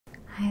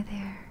Hi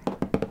there.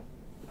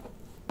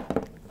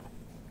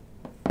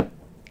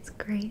 It's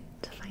great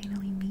to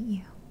finally meet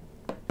you.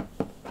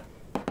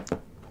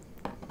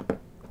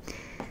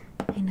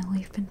 I know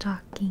we've been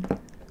talking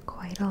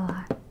quite a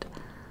lot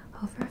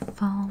over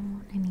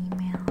phone and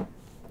email.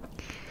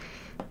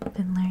 I've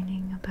been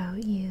learning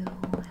about you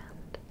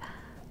and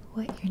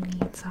what your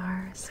needs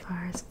are as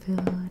far as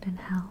food and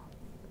health.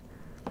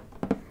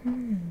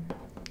 And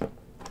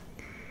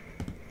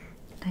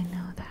I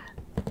know that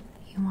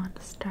you want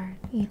to start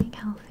eating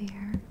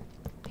healthier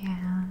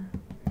and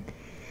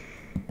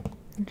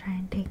try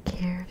and take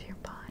care of your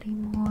body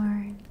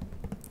more.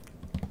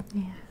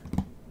 Yeah.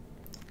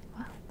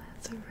 Well,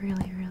 that's a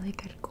really, really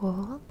good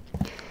goal,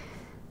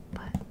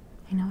 but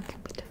I know it can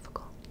be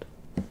difficult.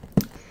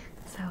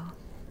 So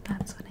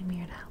that's what I'm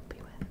here to help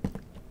you with.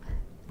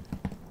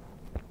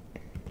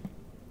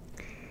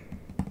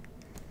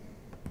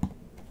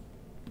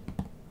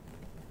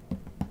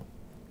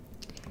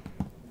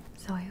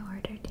 So I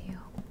ordered you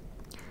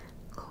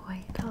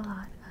quite a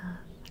lot of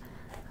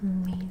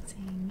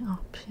amazing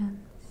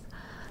options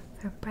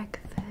for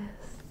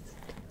breakfast,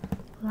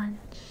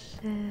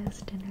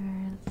 lunches,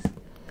 dinners,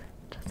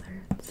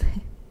 desserts,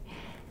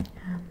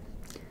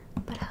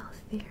 but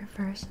healthier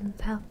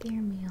versions,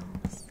 healthier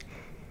meals,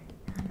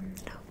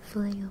 and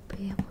hopefully you'll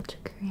be able to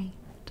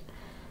create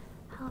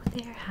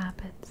healthier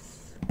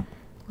habits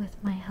with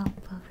my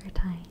help over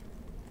time.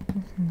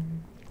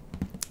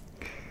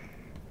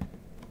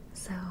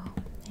 So,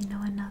 I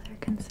know another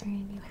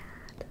concern you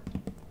had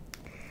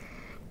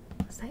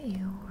was that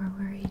you were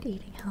worried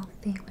eating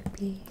healthy would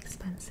be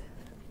expensive.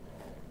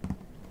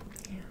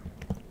 Yeah.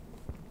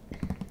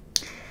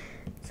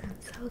 So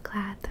I'm so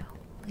glad though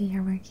we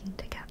are working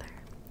together,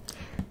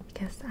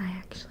 because I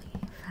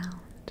actually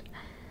found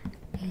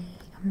an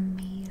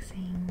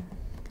amazing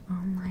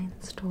online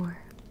store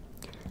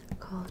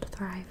called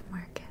Thrive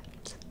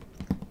Market,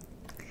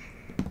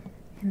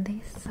 and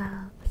they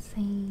sell the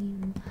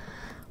same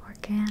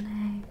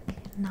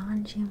organic,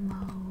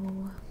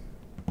 non-GMO,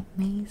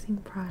 amazing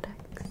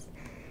products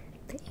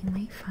that you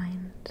might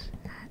find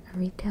at a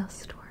retail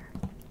store,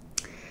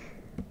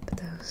 but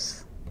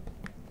those,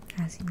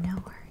 as you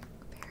know, are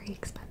very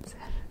expensive.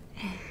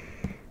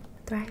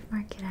 Thrive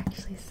Market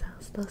actually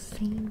sells those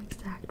same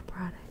exact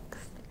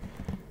products,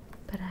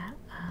 but at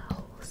a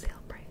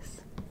wholesale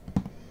price,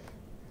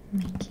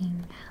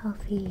 making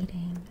healthy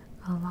eating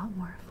a lot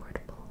more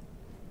affordable.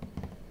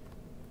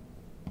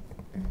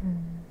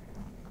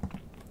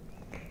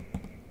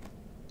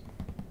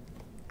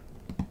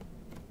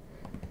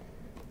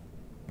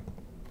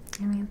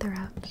 I mean,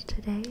 throughout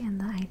today and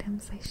the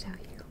items I show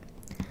you,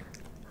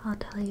 I'll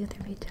tell you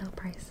the retail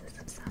prices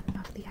of some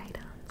of the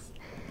items,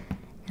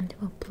 and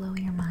it will blow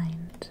your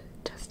mind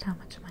just how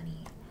much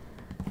money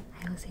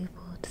I was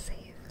able to save.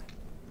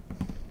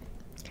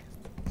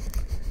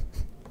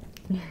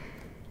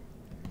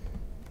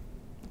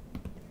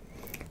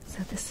 So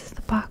this is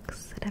the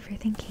box that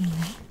everything came in.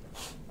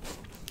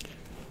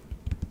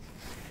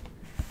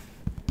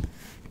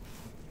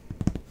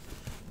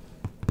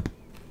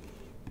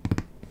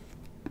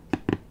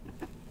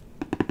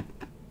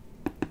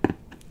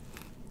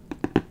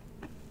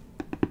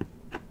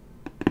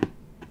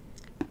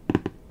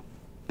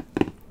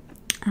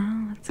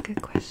 Oh, that's a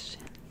good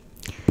question.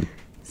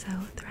 So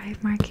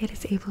Thrive Market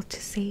is able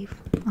to save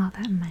all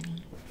that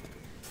money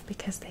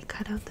because they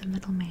cut out the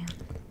middleman,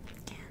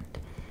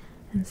 and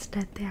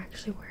instead they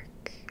actually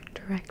work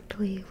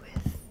directly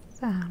with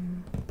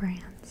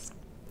brands,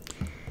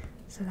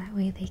 so that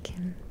way they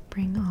can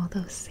bring all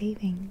those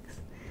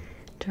savings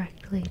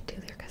directly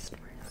to their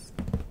customers.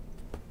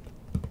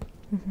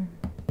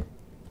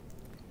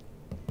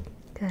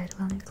 Good,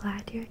 well, I'm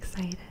glad you're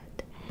excited.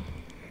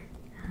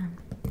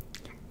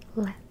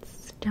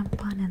 Let's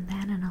jump on in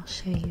then, and I'll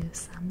show you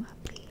some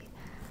of the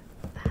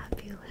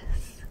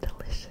fabulous,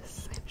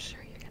 delicious, I'm sure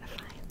you're gonna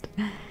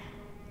find,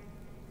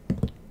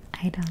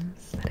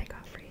 items that I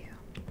got for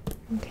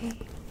you. Okay?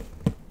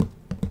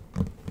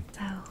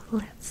 So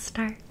let's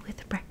start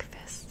with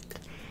breakfast.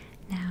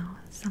 Now,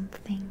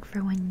 something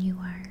for when you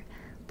are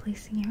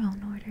placing your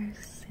own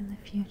orders in the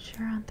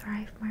future on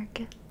Thrive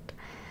Market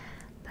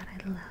that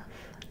I love.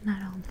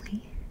 Not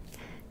only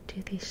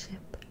do they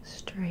ship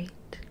straight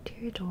to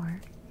your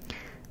door,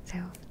 so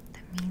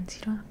that means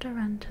you don't have to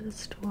run to the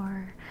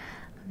store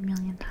a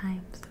million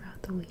times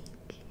throughout the week.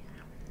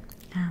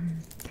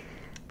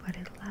 What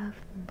I love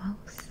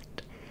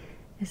most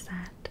is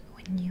that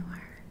when you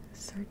are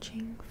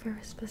searching for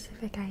a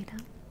specific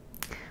item,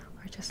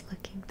 or just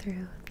looking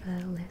through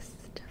the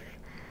list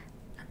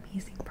of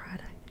amazing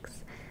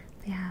products,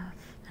 they have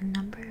a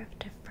number of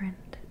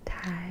different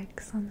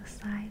tags on the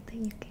side that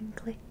you can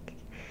click.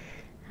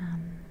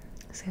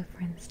 So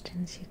for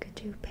instance, you could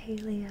do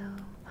paleo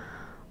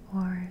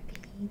or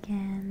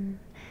vegan,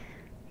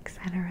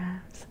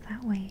 etc. So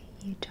that way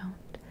you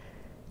don't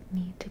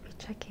need to be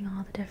checking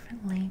all the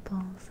different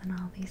labels and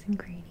all these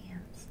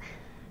ingredients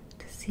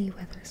to see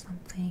whether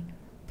something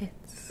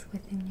fits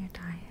within your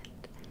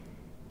diet.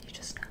 You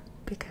just know,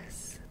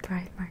 because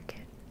Thrive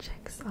Market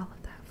checks all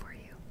of that for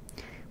you,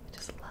 which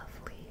is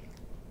lovely.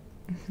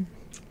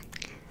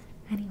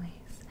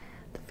 Anyways,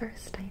 the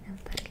first item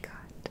that I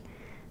got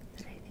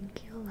that I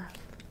think you'll love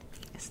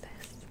is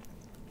this.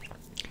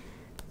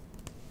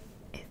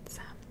 It's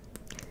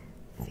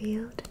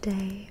Field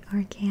Day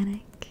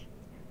Organic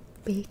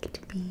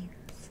Baked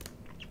Beans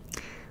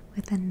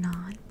with a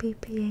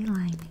non-BPA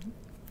lining.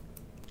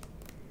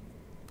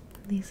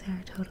 These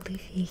are totally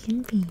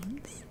vegan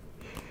beans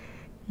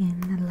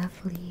in a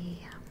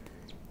lovely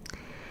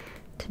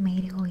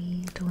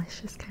tomatoey,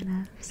 delicious kind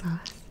of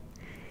sauce.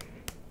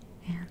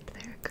 And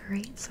they're a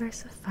great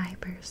source of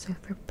fiber, so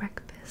for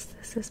breakfast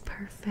this is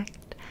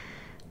perfect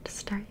to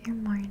start your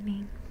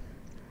morning.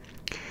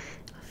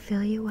 It'll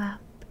fill you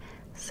up.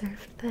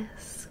 Serve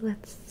this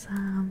with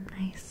some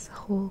nice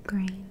whole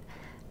grain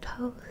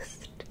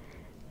toast,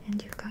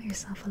 and you've got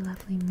yourself a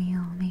lovely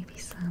meal. Maybe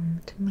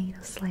some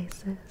tomato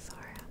slices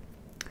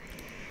or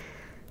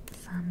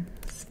some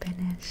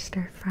spinach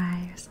stir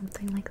fry or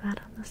something like that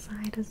on the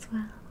side as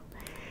well.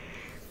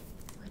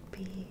 Would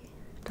be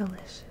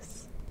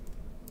delicious.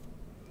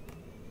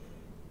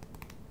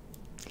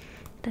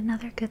 And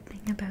another good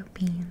thing about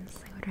beans,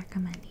 I would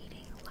recommend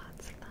eating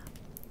lots of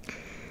them,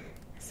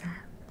 is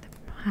that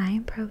they're high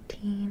in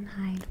protein,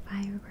 high in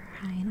fiber,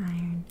 high in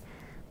iron,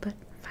 but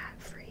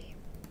fat-free.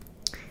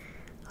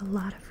 A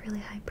lot of really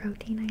high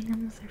protein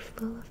items are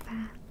full of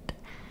fat,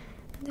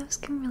 and those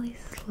can really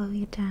slow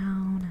you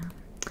down.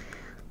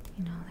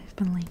 You know, they've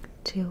been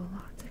linked to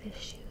lots of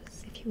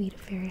issues if you eat a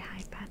very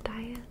high fat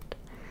diet.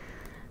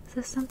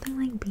 So something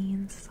like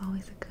beans is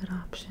always a good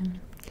option.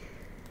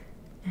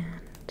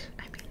 And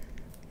I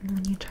mean,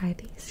 when you try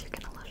these, you're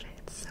gonna love it.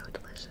 It's so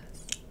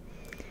delicious.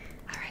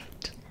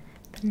 Alright,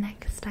 the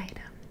next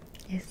item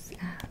is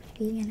a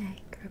vegan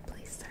egg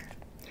replacer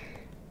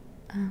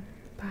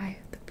by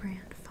the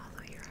brand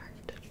Follow Your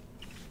Heart.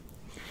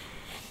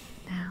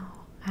 Now,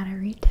 at a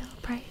retail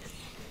price,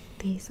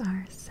 these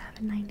are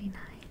 $7.99.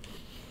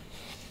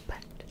 But,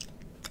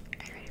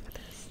 are you ready for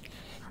this?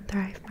 On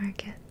Thrive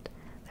Market,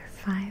 they're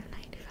 $5.95.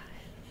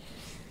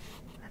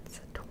 That's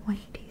a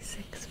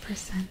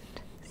 26%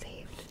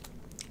 saved.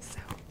 So,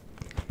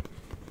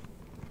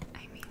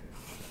 I mean,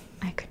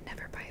 I could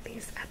never buy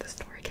these at the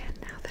store again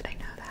now that I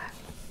know that.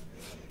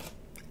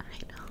 I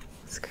know,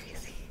 it's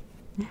crazy.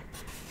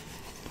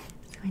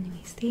 So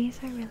anyways, these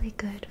are really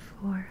good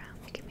for,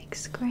 you can make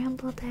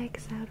scrambled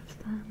eggs out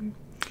of them.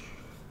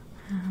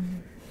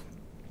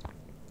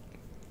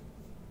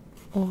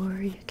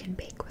 Or you can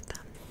bake with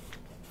them.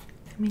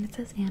 I mean, it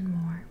says and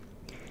more.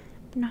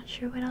 I'm not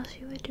sure what else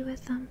you would do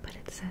with them, but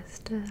it says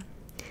to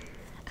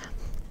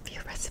view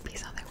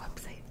recipes on their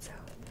website, so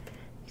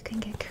you can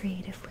get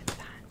creative with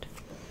that.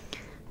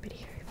 But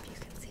here, if you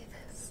can see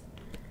this,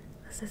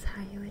 this is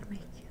how you would make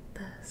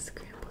the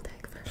scrambled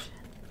egg version,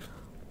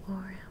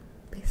 or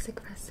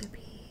basic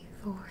recipe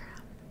for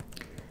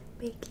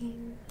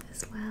baking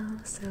as well.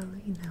 So,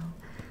 you know,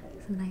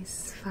 some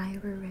nice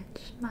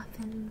fiber-rich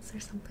muffins or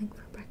something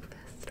for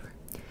breakfast, or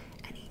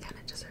any kind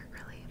of dessert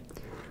really,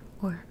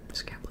 or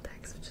scrambled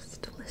eggs, which is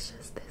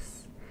delicious.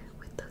 This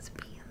with those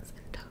beans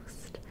and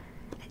toast,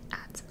 and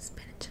add some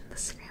spinach in the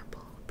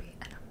scramble would be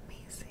an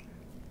amazing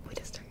way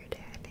to start your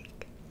day, I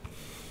think.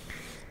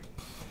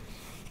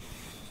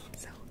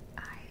 So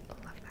I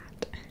love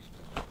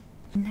that.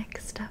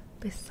 Next up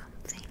is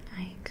something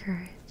I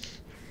encourage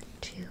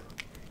to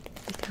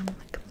become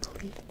a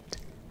complete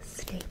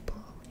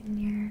staple in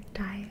your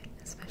diet,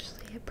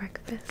 especially at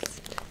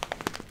breakfast,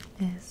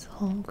 is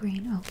whole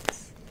grain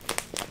oats.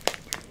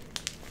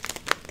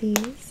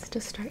 These,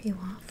 to start you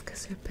off,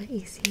 because they're a bit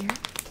easier,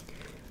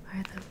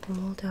 are the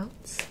rolled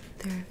oats.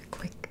 They're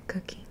quick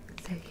cooking,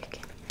 so you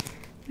can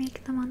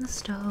make them on the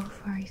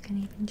stove, or you can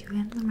even do it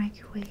in the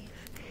microwave.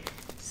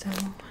 So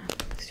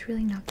there's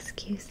really no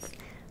excuse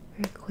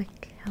for a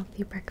quick,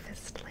 healthy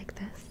breakfast like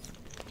this.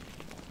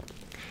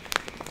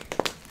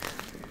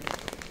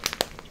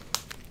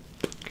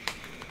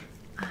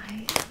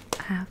 I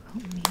have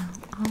oatmeal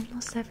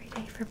almost every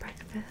day for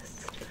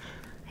breakfast.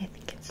 I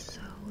think it's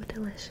so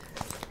delicious.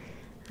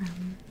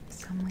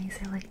 Some ways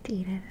I like to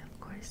eat it, of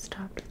course,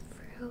 topped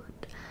with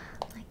fruit,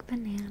 like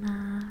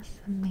bananas,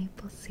 some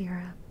maple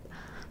syrup.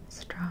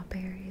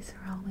 Strawberries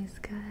are always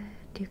good.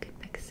 You could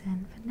mix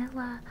in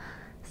vanilla,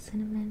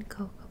 cinnamon,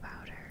 cocoa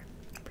powder.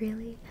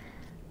 Really,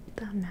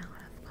 the amount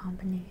of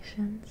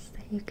combinations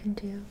that you can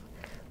do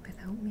with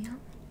oatmeal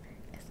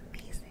is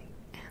amazing,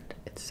 and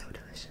it's so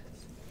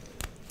delicious.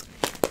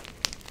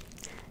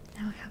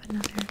 Now I have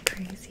another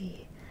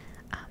crazy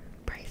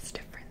price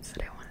difference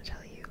that I want to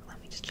tell you.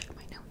 Let me just check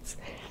my notes.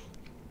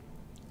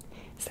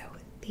 So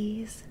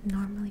these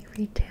normally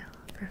retail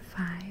for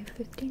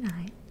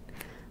 $5.59,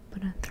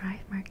 but on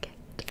Thrive Market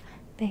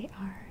they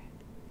are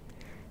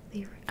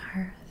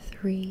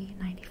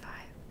 $3.95.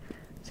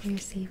 So you're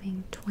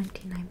saving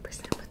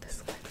 29% with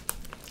this one.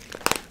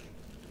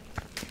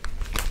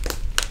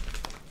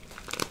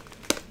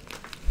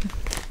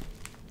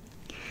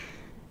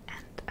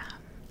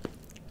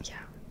 Yeah,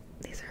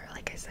 these are,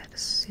 like I said,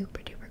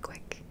 super duper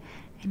quick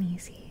and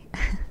easy.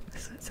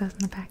 That's what it says in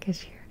the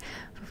package here.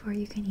 Before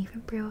you can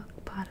even put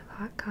pot of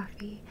hot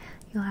coffee,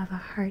 you'll have a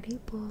hearty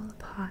bowl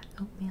of hot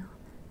oatmeal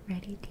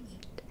ready to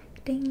eat.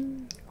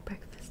 Ding!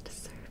 Breakfast is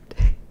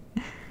served.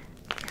 Yeah.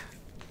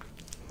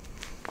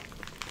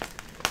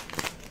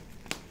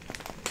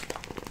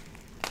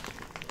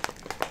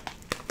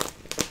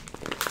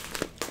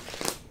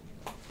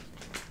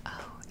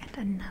 Oh, and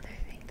another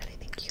thing that I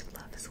think you'd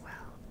love as well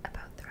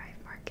about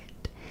Thrive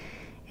Market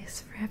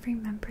is for every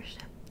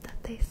membership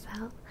that they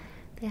sell,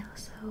 they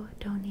also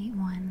donate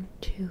one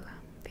to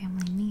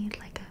family in need,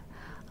 like a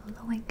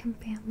low-income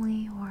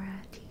family or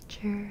a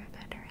teacher, a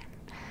veteran.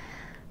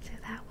 So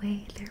that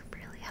way they're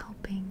really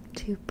helping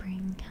to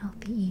bring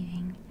healthy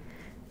eating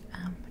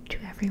to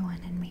everyone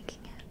and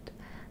making it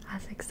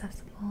as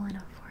accessible and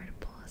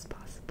affordable as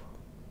possible,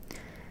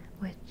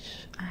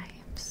 which I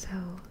am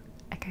so,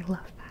 like, I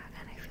love that,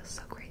 and I feel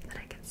so great that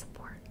I can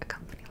support a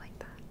company like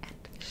that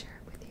and share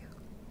it with you.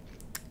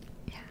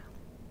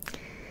 Yeah,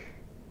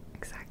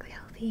 exactly.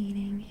 Healthy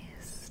eating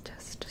is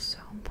just so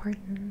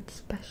important,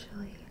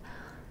 especially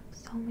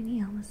so many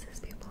illnesses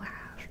people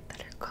have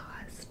that are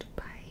caused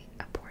by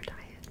a poor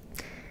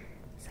diet.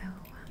 So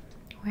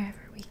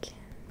wherever we can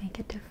make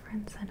a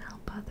difference and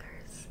help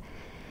others,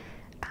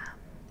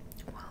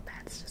 well,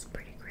 that's just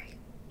pretty great.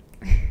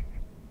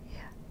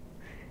 Yeah.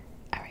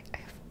 Alright, I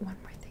have one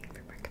more thing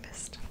for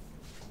breakfast.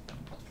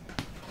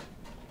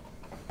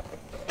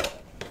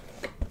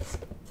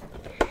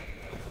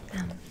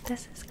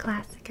 This is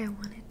classic. I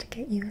wanted to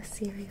get you a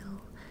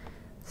cereal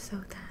so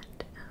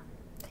that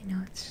I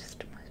know it's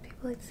just most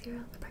people eat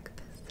cereal for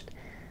breakfast.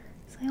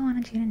 So I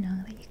wanted you to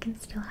know that you can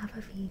still have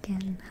a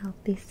vegan,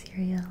 healthy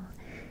cereal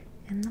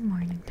in the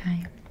morning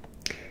time.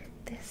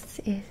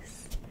 This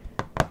is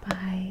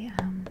by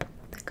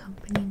the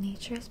company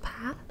Nature's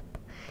Path.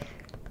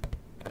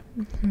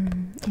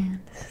 And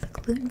this is a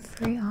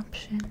gluten-free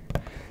option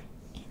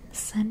in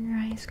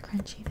Sunrise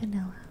Crunchy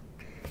Vanilla.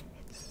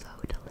 It's so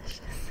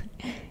delicious.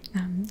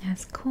 It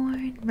has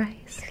corn,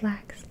 rice,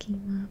 flax,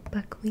 quinoa,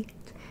 buckwheat,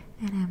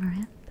 and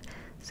amaranth.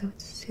 So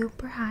it's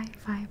super high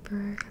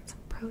fiber, got some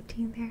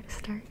protein there to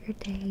start your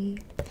day.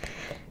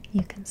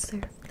 You can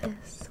serve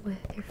this with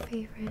your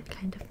favorite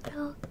kind of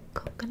milk.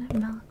 Coconut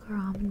milk or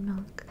almond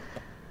milk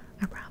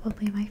are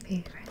probably my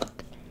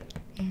favorite.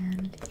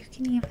 And you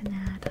can even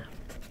add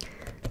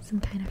some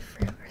kind of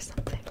fruit or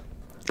something.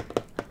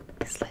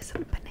 You slice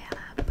up a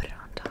banana and put it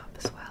on top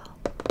as well.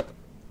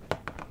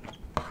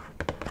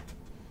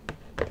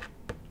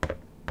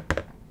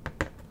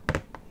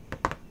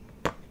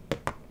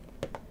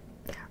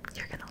 Yeah,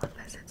 you're gonna love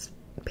this. It's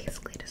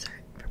basically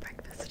dessert for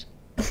breakfast.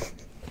 It's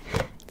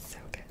so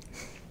good.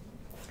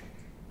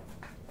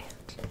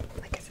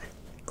 And like I said,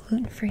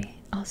 gluten-free,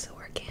 also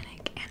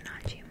organic and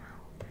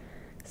non-GMO.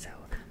 So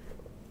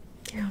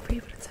here, I'll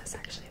read what it says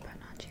actually about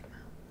non-GMO.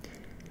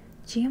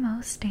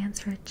 GMO stands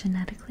for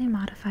genetically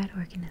modified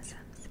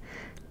organisms.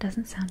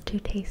 Doesn't sound too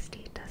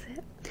tasty, does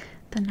it?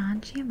 The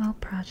Non-GMO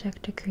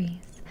Project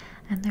agrees,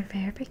 and their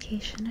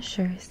verification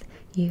assures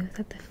you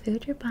that the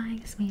food you're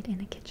buying is made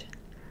in a kitchen,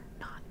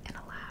 not in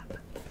a lab.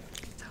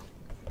 So,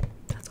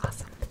 that's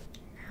awesome.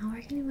 Now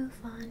we're going to move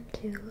on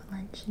to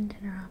lunch and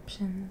dinner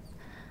options.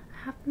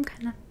 I have them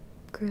kind of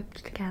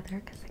grouped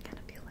together because I kind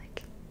of feel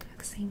like they're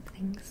the same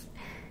things.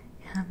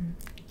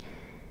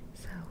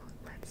 So,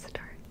 let's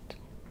start.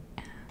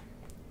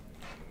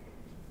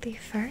 The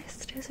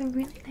first is a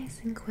really nice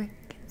and quick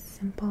and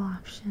simple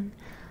option.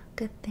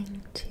 Good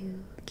thing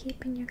to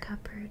keep in your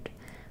cupboard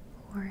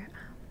for,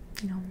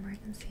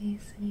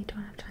 emergencies and you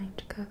don't have time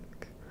to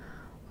cook,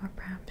 or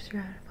perhaps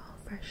you're out of all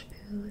fresh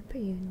food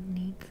but you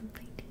need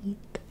something to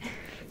eat.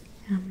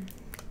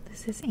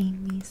 This is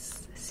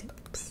Amy's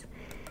Soups.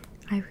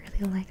 I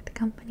really like the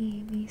company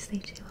Amy's. They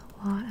do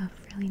a lot of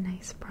really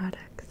nice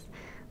products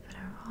that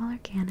are all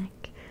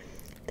organic.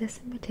 This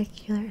in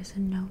particular is a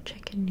no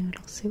chicken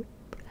noodle soup.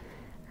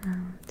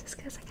 Just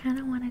because I kind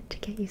of wanted to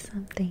get you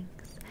some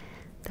things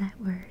that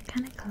were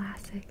kind of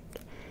classic,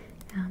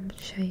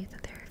 to show you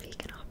that there are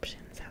vegan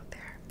options out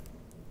there.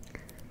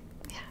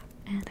 Yeah,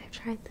 and I've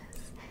tried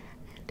this,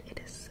 and it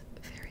is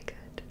very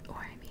good. Or,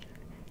 I mean,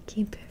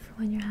 keep it for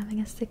when you're having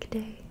a sick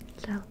day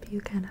to help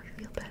you kind of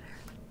feel better.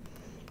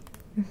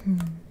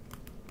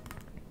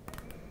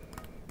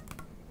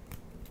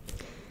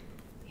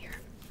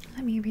 Here,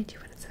 let me read you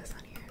what it says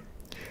on here.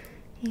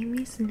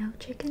 Amy's no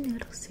chicken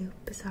noodle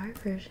soup is our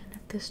version of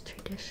this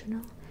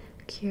traditional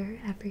cure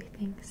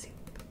everything soup.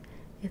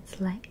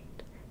 It's light,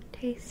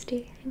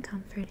 tasty, and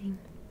comforting,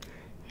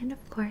 and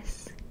of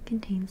course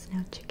contains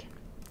no chicken.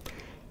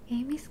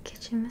 Amy's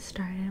Kitchen was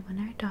started when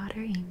our daughter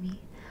Amy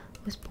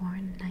was born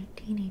in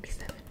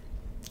 1987.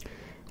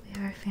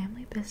 We are a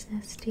family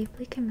business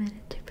deeply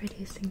committed to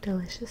producing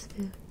delicious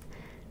food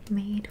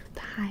made with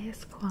the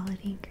highest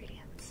quality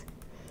ingredients.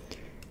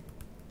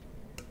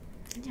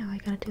 And yeah, all I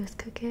gotta do is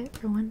cook it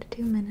for 1 to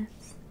 2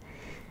 minutes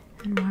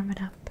and warm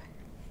it up,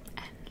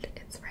 and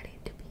it's ready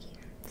to be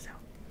eaten. So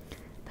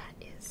that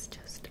is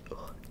just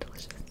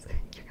delicious.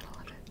 You're gonna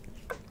love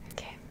it.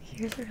 Okay,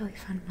 here's a really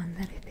fun one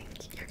that I think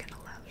you're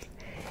gonna love.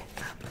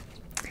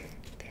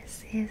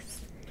 This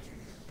is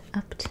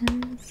up to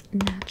Swinarton's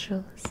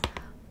Naturals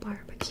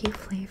barbecue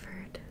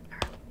flavored, or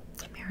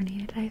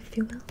marinated, if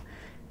you will,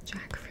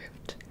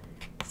 jackfruit.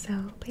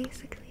 So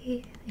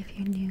basically, if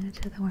you're new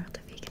to the world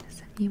of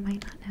veganism, you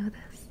might not know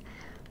this,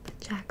 but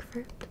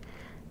jackfruit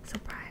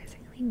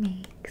surprisingly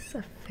makes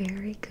a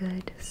very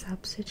good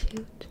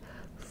substitute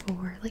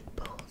for like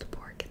pulled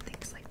pork and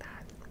things like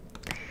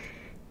that.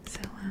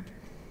 So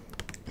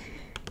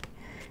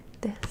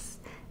this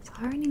is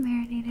already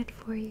marinated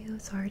for you.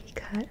 It's already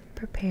cut and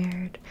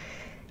prepared.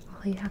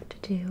 All you have to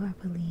do,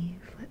 I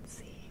believe, let's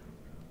see,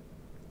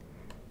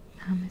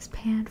 is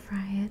pan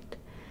fry it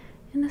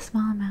in a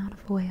small amount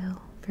of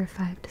oil for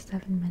 5 to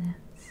 7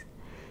 minutes.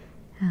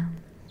 Yeah,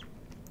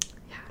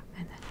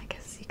 and then I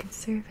guess you can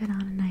serve it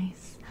on a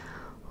nice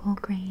whole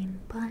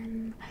grain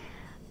bun,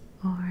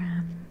 or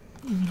I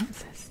mean, it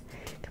says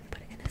you can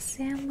put it in a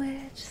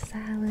sandwich,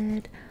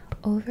 salad,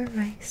 over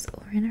rice,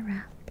 or in a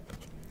wrap.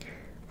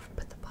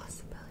 But the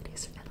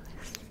possibilities are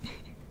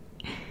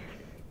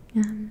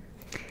endless.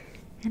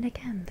 And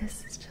again,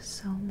 this is just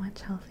so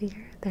much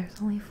healthier.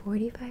 There's only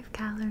 45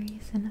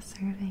 calories in a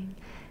serving.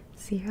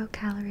 0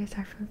 calories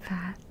are from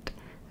fat.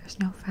 There's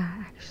no fat,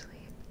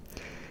 actually.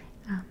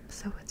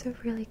 So it's a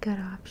really good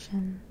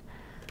option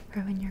for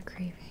when you're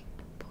craving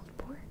pulled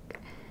pork,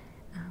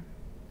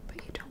 but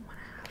you don't want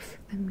to have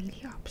the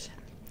meaty option.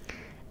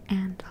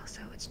 And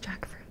also, it's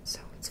jackfruit, so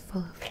it's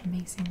full of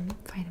amazing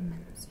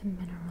vitamins and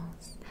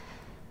minerals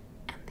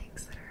and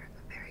things that are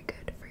very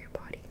good for your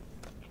body.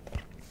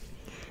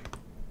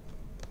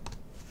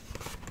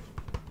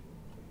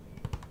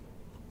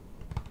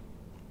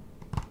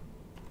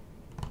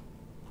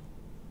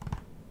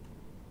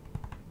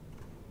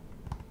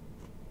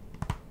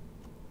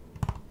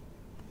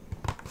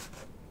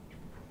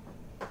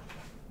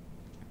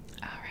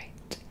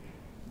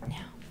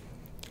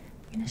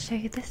 I'm going to show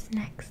you this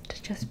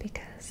next just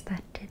because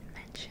that did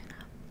mention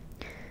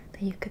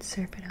that you could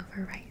serve it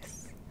over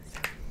rice. So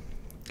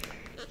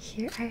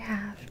here I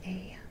have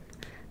a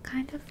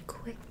kind of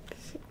quick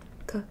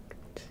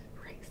cooked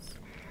rice.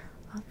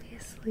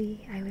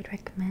 Obviously, I would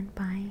recommend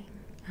buying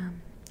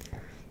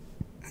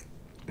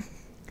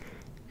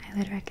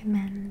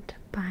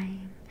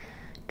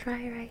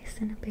dry rice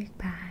in a big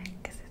bag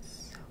because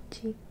it's so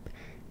cheap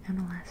and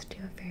will last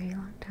you a very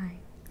long time.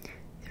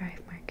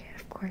 Thrive Market,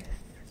 of course,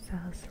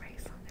 sells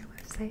rice on their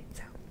website,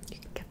 so you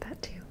can get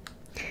that too.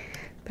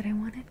 But I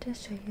wanted to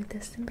show you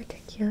this in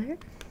particular.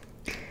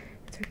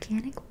 It's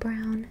organic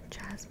brown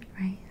jasmine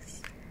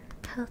rice,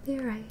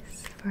 healthier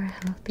rice for a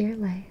healthier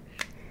life,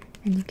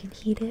 and you can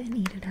heat it and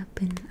eat it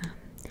up in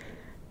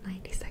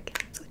 90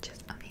 seconds, which is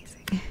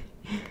amazing.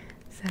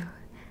 So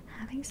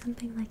having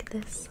something like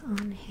this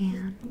on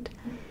hand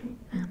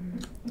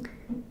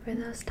for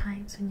those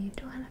times when you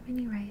don't have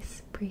any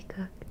rice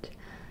pre-cooked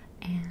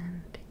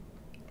and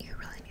you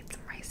really need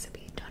some rice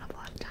but you don't have a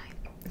lot of time,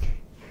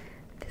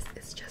 this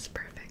is just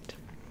perfect.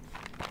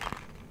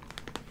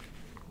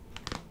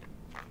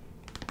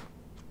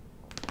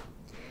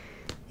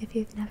 If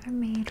you've never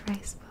made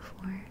rice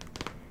before,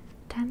 it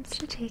tends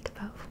to take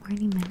about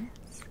 40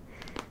 minutes,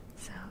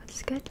 so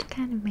it's good to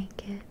kind of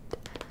make it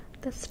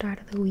at the start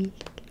of the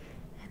week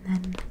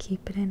and then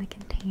keep it in a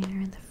container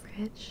in the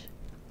fridge.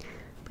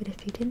 But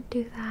if you didn't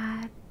do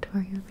that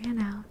or you ran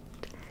out,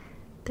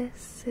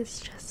 this is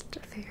just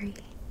a very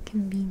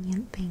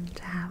convenient thing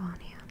to have on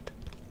hand.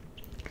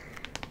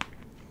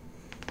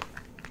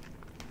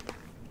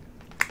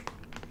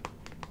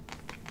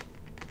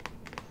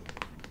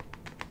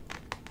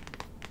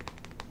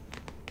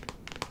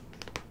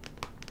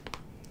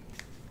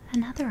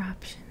 Another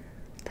option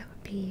that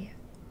would be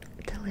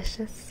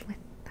delicious with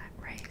that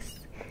rice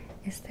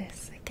is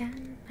this.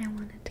 Again, I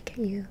wanted to get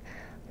you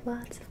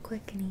lots of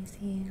quick and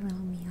easy little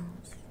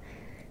meals,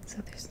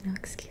 so there's no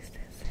excuses.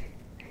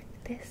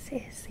 This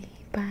is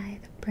by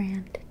the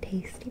brand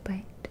Tasty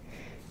Bite.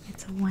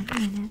 It's a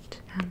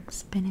 1-minute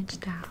spinach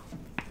dal.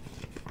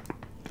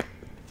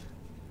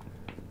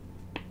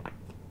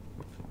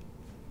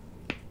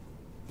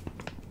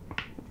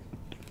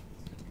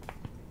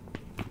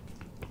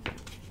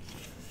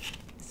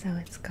 So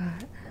it's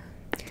got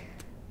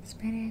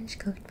spinach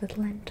cooked with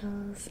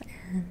lentils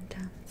and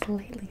it's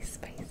lightly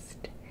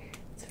spiced.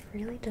 It's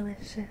really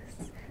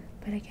delicious,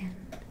 but again,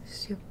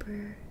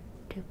 super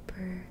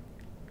duper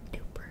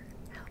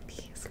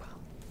healthy as well.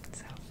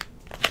 So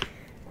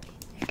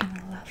you're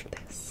gonna love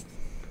this.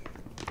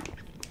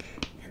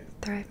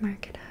 And Thrive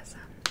Market has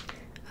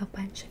a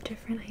bunch of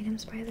different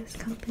items by this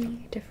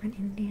company, different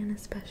Indian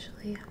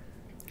especially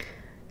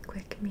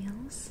quick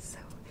meals. So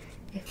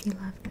if you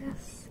love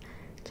this,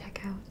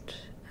 check out,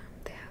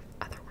 they have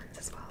other ones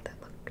as well that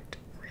looked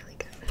really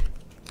good.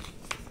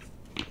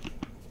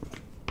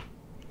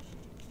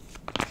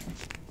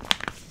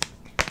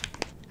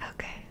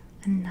 Okay,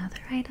 another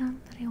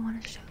item that I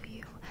want to show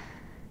you,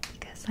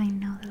 because I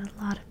know that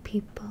a lot of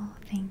people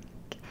think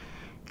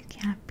you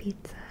can't have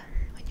pizza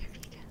when you're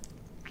vegan.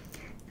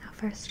 Now,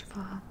 first of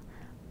all,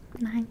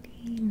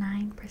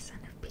 99%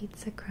 of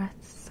pizza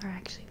crusts are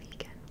actually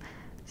vegan.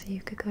 So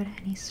you could go to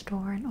any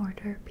store and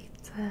order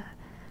pizza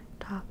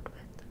topped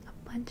with a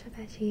bunch of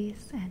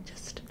veggies and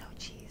just no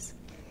cheese.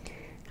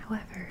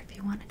 However, if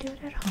you want to do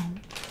it at home,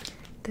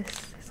 this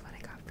is what I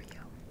got for you.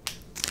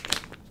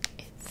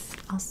 It's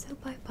also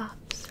by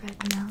Bob's Red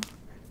Mill.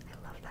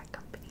 I love that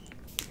company.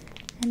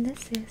 And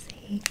this is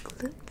a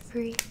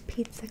gluten-free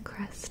pizza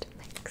crust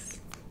mix.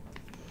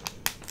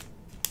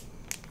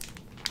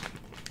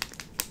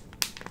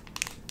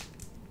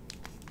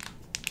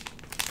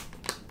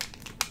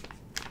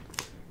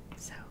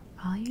 So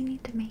all you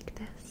need to make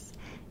this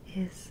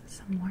is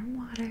some warm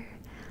water,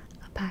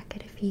 a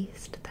packet of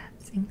yeast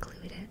that's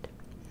included,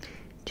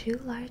 2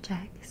 large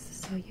eggs,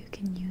 so you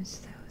can use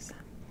those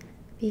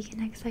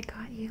vegan eggs I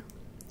got you,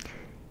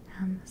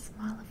 some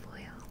olive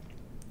oil,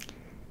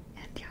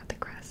 and yeah, the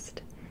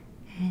crust.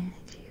 And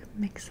you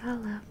mix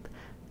all up,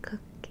 cook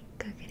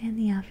it in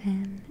the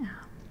oven,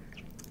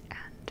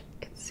 and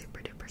it's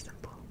super duper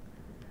simple.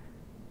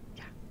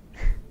 Yeah,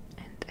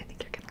 and I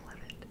think you're gonna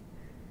love it.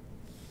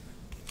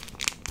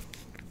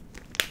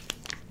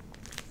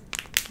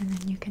 And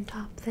then you can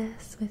top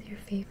this with your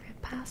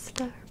favorite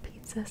pasta or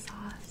pizza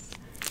sauce.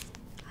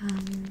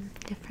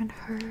 Different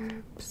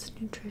herbs,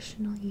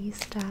 nutritional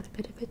yeast to add a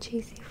bit of a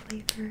cheesy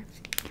flavor,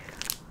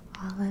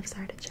 olives,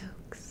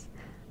 artichokes,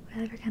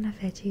 whatever kind of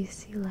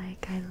veggies you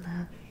like. I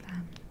love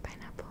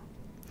pineapple.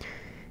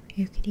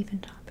 You could even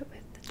top it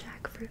with the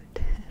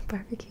jackfruit,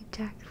 barbecue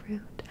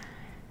jackfruit.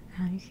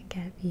 You can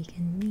get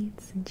vegan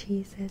meats and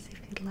cheeses if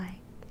you'd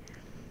like.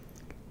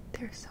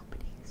 There are so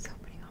many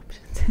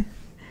options.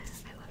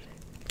 I love it.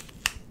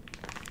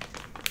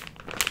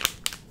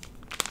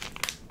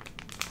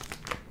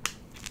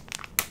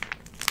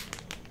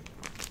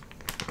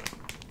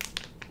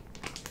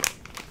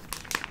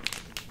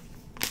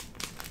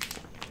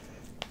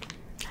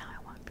 Now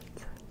I want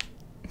pizza.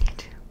 Me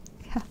too.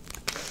 Yeah.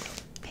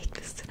 Make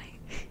this tonight.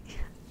 Yeah.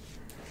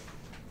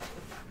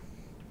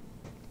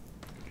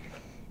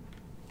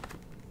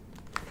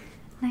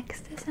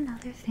 Next is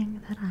another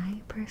thing that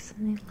I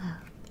personally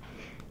love.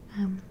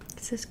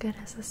 This is good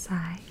as a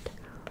side,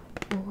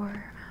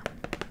 or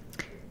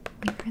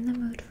when you're in the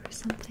mood for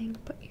something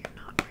but you're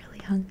not really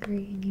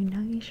hungry and you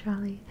know you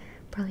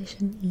probably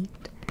shouldn't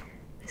eat.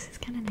 This is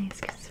kind of nice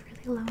because it's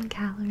really low in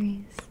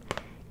calories,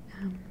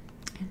 and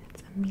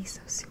it's a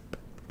miso soup.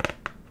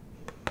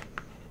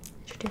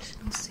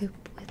 Traditional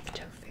soup with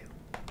tofu.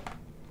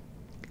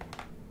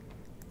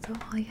 So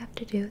all you have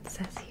to do, it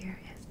says here,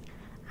 is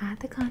add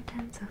the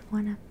contents of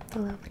 1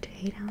 envelope to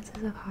 8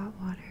 ounces of hot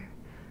water,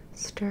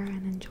 stir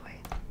and enjoy.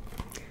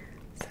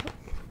 So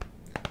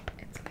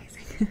it's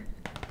amazing.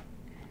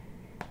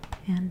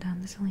 And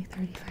there's only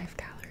 35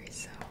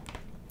 calories, so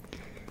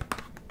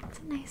it's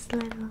a nice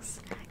little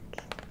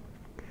snack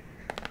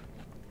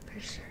for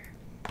sure.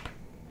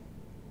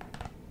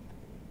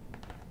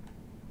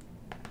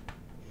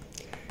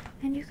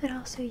 And you could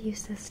also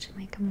use this to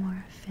make a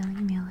more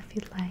filling meal if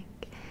you'd like.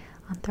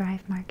 On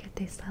Thrive Market,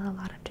 they sell a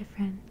lot of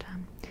different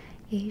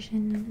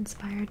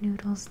Asian-inspired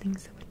noodles,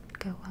 things that would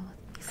go well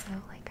with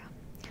miso, like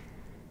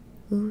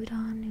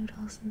udon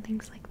noodles and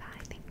things like that.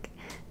 I think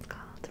it's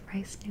called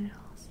rice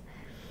noodles.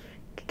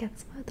 You could get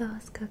some of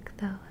those, cook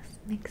those,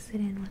 mix it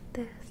in with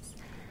this,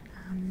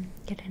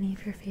 get any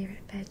of your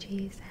favorite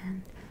veggies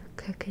and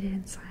cook it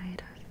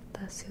inside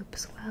of the soup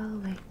as well,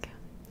 like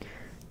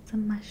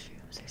some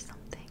mushrooms or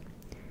something.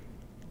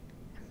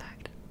 In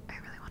fact, I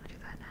really want to do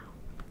that now.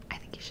 I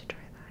think you should try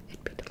that.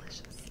 It'd be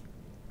delicious.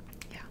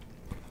 Yeah.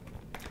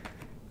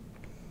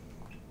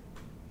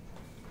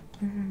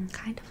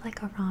 Kind of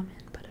like a ramen,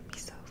 but a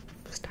miso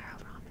style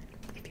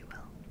ramen, if you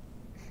will.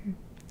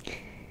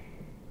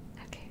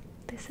 Okay,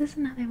 this is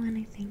another one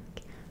I think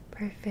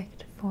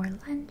perfect for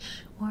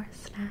lunch or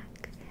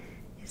snack.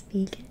 Is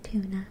vegan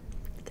tuna.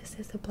 This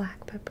is a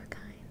black pepper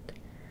kind,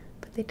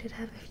 but they did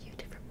have a few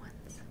different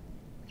ones.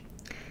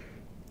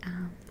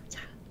 Yeah.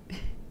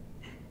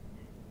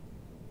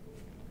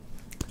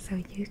 So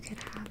you could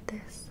have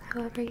this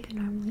however you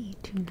normally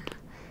eat tuna,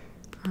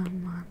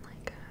 on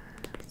like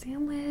a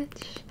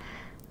sandwich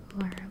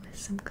or with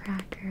some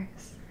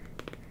crackers,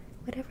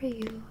 whatever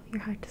your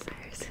heart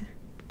desires.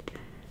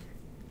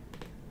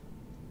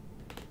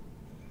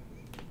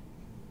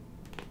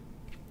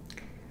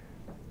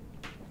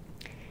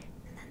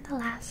 And then the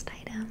last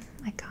item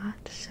I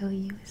got to show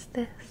you is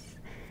this.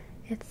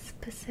 It's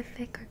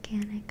Pacific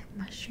Organic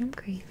Mushroom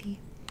Gravy.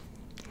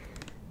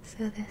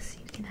 So this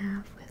you can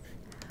have with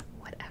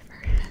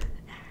whatever.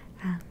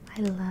 I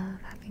love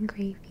having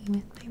gravy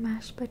with my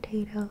mashed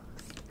potatoes,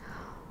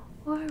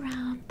 or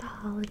around the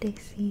holiday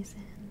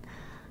season.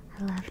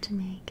 I love to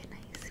make a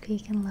nice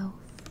vegan loaf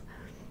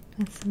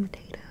with some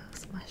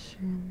potatoes,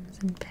 mushrooms,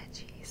 and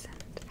veggies,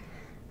 and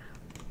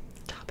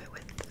top it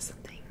with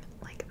something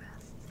like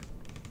this.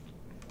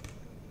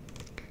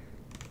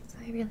 So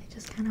I really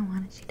just kind of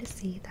wanted you to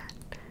see that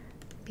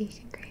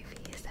vegan gravy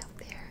is out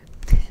there,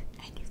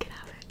 and you can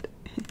have it.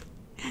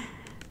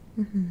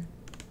 And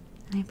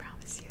I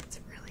promise you it's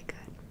really good.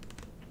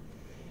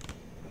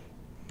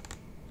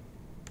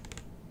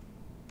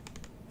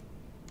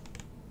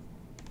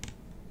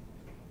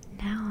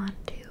 Now on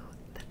to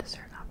the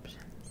dessert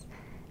options.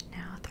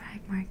 Now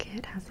Thrive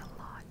Market has a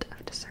lot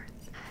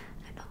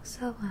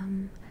also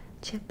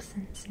chips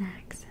and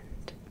snacks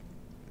and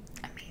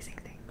amazing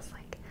things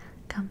like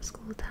come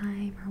school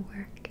time or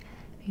work.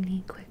 If you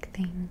need quick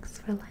things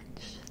for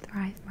lunch,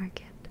 Thrive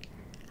Market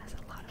has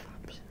a lot of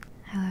options.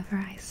 However,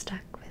 I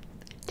stuck with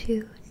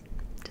 2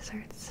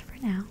 desserts for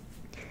now.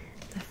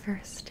 The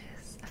first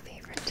is a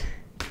favorite.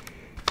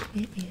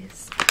 It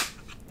is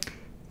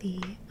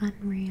the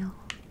Unreal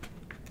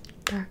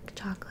Dark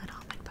Chocolate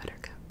Almond Butter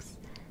Cups.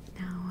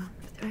 Now,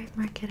 Thrive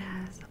Market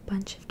has a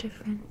bunch of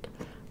different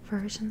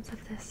versions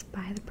of this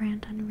by the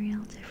brand Unreal,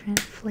 different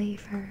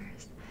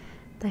flavors.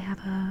 They have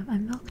a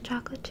milk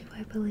chocolate too,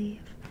 I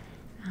believe.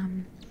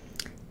 And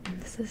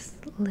this is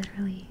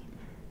literally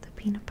the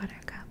peanut butter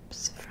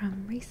cups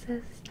from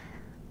Reese's,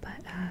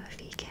 but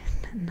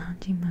vegan,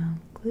 non-GMO,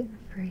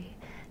 gluten-free,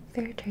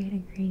 fair trade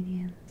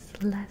ingredients,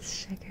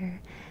 less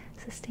sugar,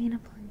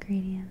 sustainable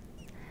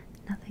ingredients,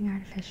 nothing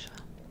artificial,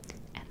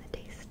 and the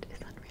taste is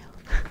unreal.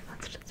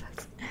 That's what it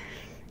says.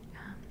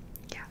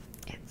 Yeah,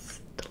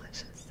 it's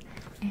delicious.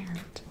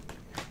 And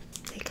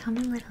they come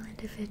in little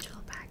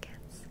individual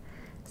packets,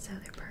 so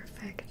they're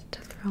perfect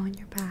to throw in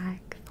your bag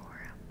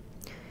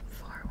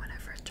for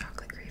whenever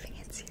chocolate craving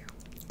hits you.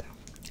 So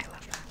I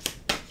love that.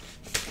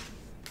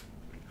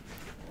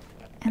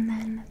 And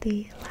then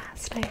the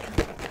last item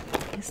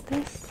is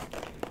this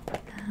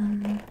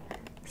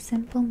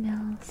Simple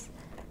Mills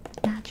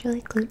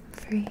naturally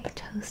gluten-free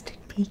toasted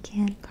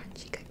pecan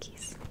crunchy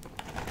cookies.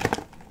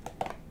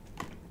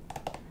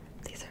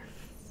 These are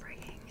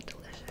freaking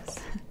delicious.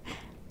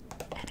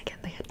 And again,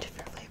 they have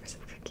different flavors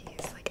of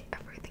cookies, like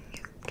everything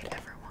you could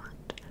ever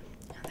want.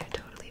 And they're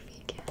totally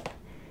vegan,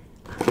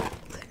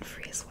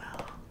 gluten-free as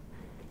well,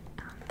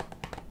 and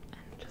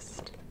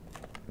just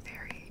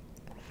very,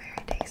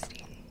 very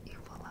tasty. You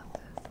will love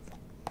this.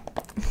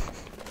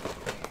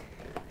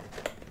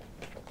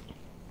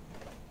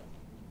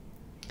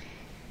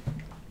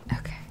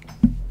 Okay,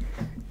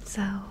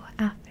 so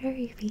after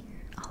you've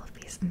eaten all of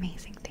these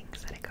amazing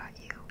things that I got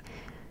you,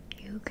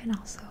 you can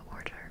also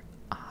order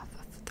off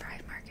of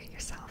Thrive Market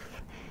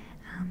yourself.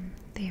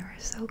 They were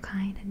so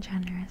kind and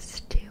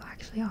generous to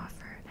actually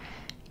offer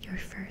your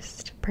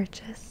first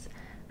purchase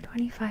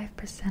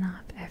 25%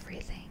 off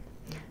everything,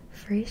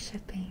 free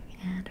shipping,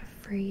 and a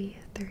free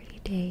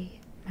 30-day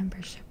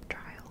membership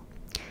trial.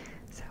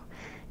 So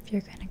if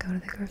you're going to go to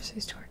the grocery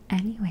store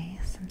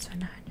anyways and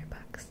spend $100,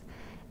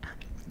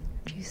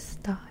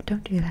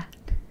 don't do that.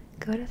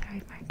 Go to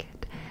Thrive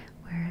Market,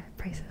 where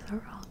prices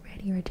are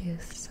already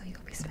reduced, so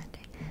you'll be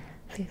spending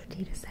 $50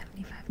 to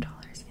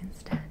 $75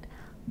 instead,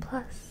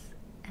 plus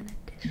an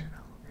additional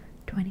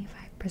 25%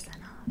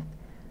 off.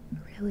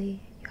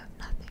 Really, you have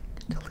nothing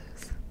to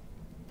lose.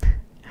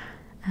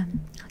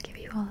 I'll give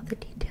you all of the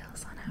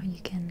details on how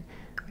you can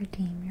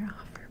redeem your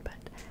offer,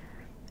 but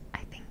I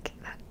think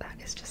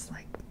that is just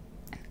like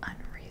an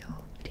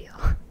unreal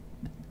deal.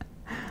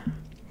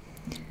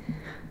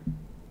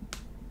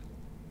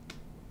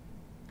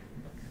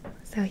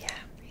 So yeah,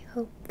 I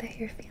hope that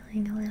you're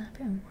feeling a little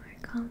bit more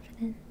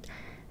confident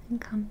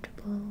and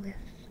comfortable with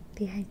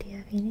the idea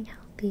of eating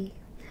healthy,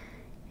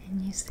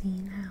 and you've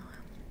seen how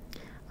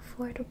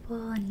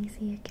affordable and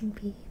easy it can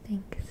be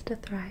thanks to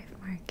Thrive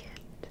Market.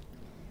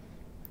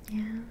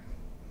 Yeah,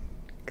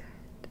 good.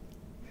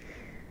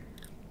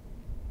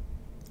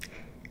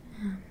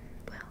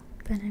 Well,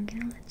 then I'm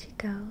gonna let you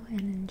go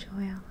and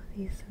enjoy all of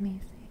these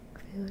amazing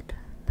food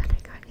that I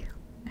got you.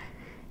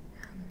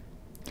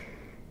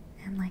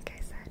 And like I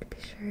said, be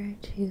sure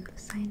to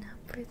sign up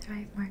for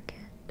Thrive Market.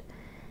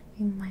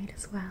 You might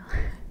as well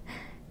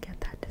get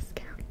that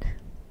discount.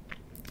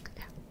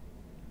 Yeah.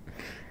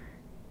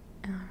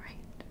 Alright.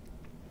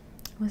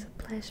 It was a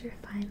pleasure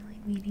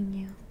finally meeting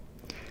you.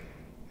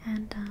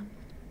 And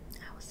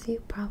I will see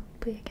you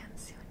probably again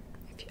soon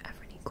if you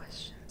ever need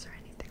questions or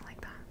anything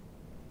like that.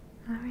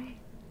 Alright.